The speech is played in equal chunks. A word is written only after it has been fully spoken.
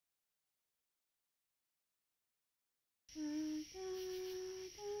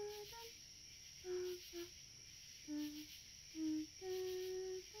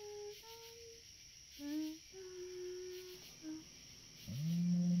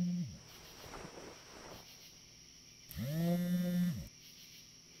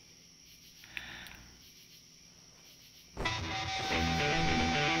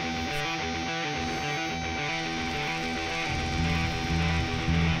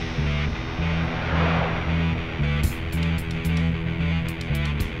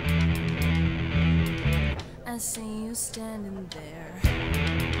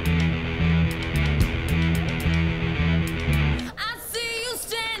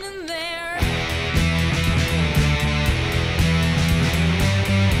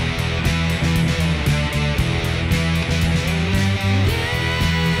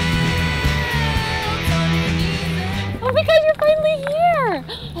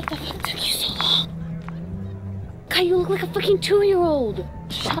God, you look like a fucking 2-year-old.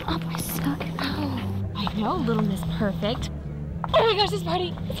 Shut up, I stuck it out. I know, Little Miss Perfect. Oh my gosh, this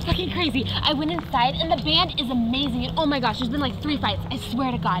party is fucking crazy. I went inside and the band is amazing. And oh my gosh, there's been like 3 fights. I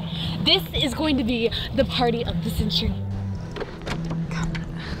swear to God. This is going to be the party of the century.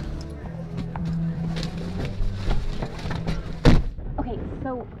 Okay,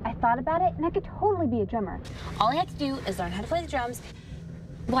 so I thought about it and I could totally be a drummer. All I had to do is learn how to play the drums.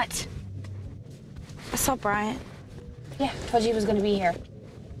 What? I saw Bryant. Yeah, told you he was gonna be here.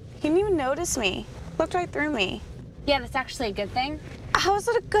 He didn't even notice me. Looked right through me. Yeah, that's actually a good thing. How is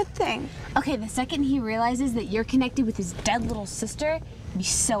it a good thing? Okay, the second he realizes that you're connected with his dead little sister, he'd be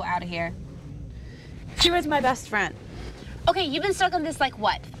so out of here. She was my best friend. Okay, you've been stuck on this like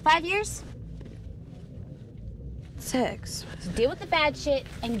what, 5 years? 6. So deal with the bad shit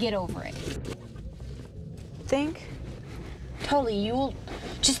and get over it. Think? Totally, you will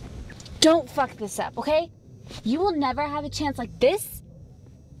just don't fuck this up, okay? You will never have a chance like this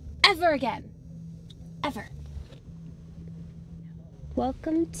ever again. Ever.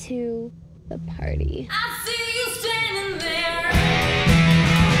 Welcome to the party. I see you standing there.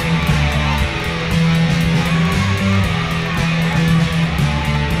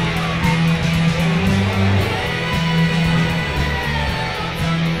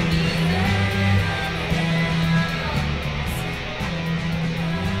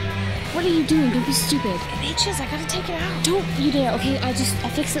 What are you doing? Don't be stupid. It itches. I gotta take it out. Don't you dare, okay? I'll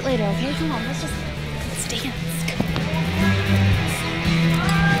fix it later, okay? Come on, let's dance.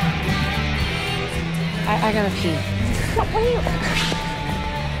 I gotta pee.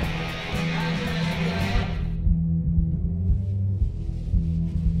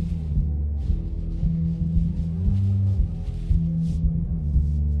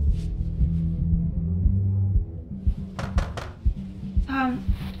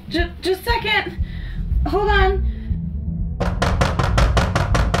 Just a second. Hold on.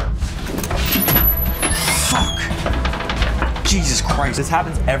 Fuck. Jesus Christ, this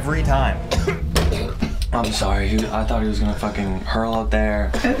happens every time. I'm sorry, I thought he was gonna fucking hurl out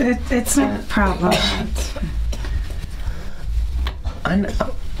there. It's no problem. I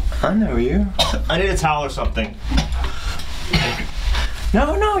know you. I need a towel or something.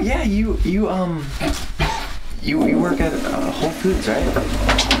 No, yeah, you work at Whole Foods, right?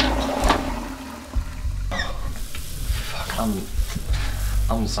 Fuck,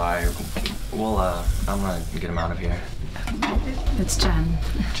 I'm sorry. Well, I'm gonna get him out of here. It's Jen.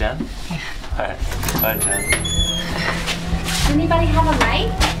 Jen? Yeah. Alright. Bye, Jen. Does anybody have a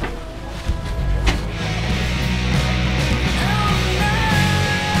light?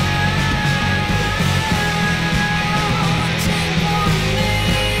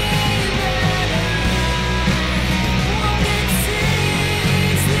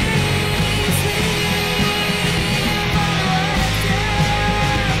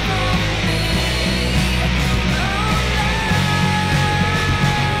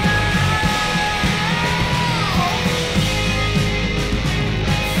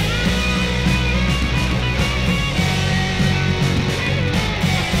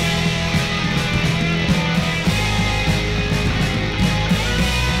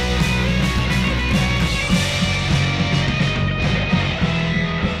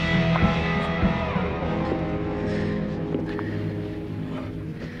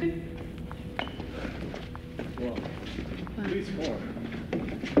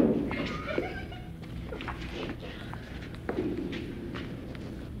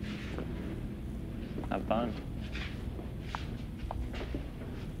 Have fun.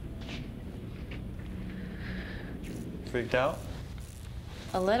 Freaked out?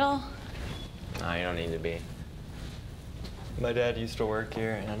 A little. No, you don't need to be. My dad used to work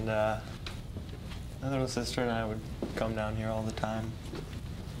here, and my little sister and I would come down here all the time.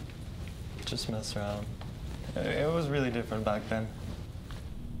 Just mess around. It was really different back then.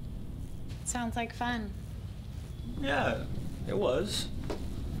 Sounds like fun. Yeah, it was.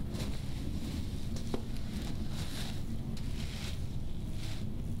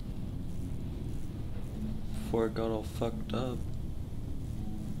 Before it got all fucked up.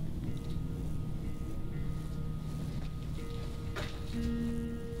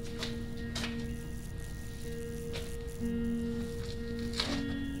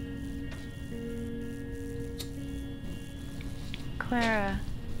 Clara.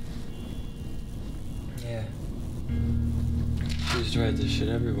 Yeah. She used to write this shit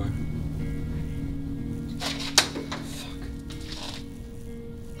everywhere. Fuck.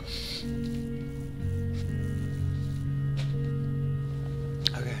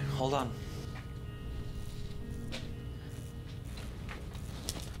 Okay, hold on.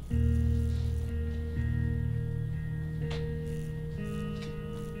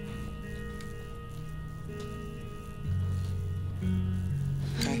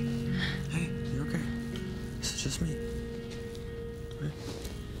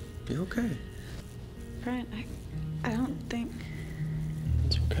 Be okay. Brian, I don't think...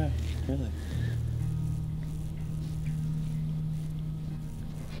 It's okay, really.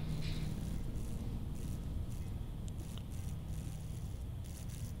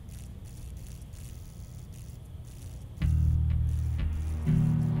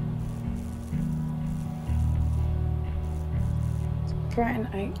 Brian,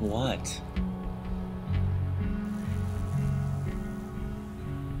 What?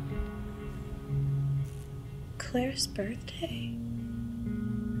 Claire's birthday?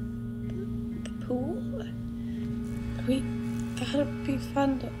 The pool? We thought it'd be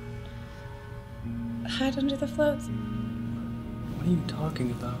fun to hide under the floats. What are you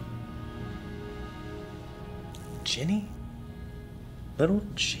talking about? Ginny? Little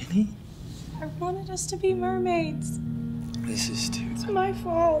Ginny? I wanted us to be mermaids. This is too... It's my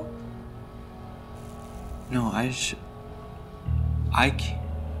fault. No, I can't.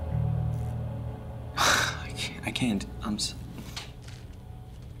 I can't.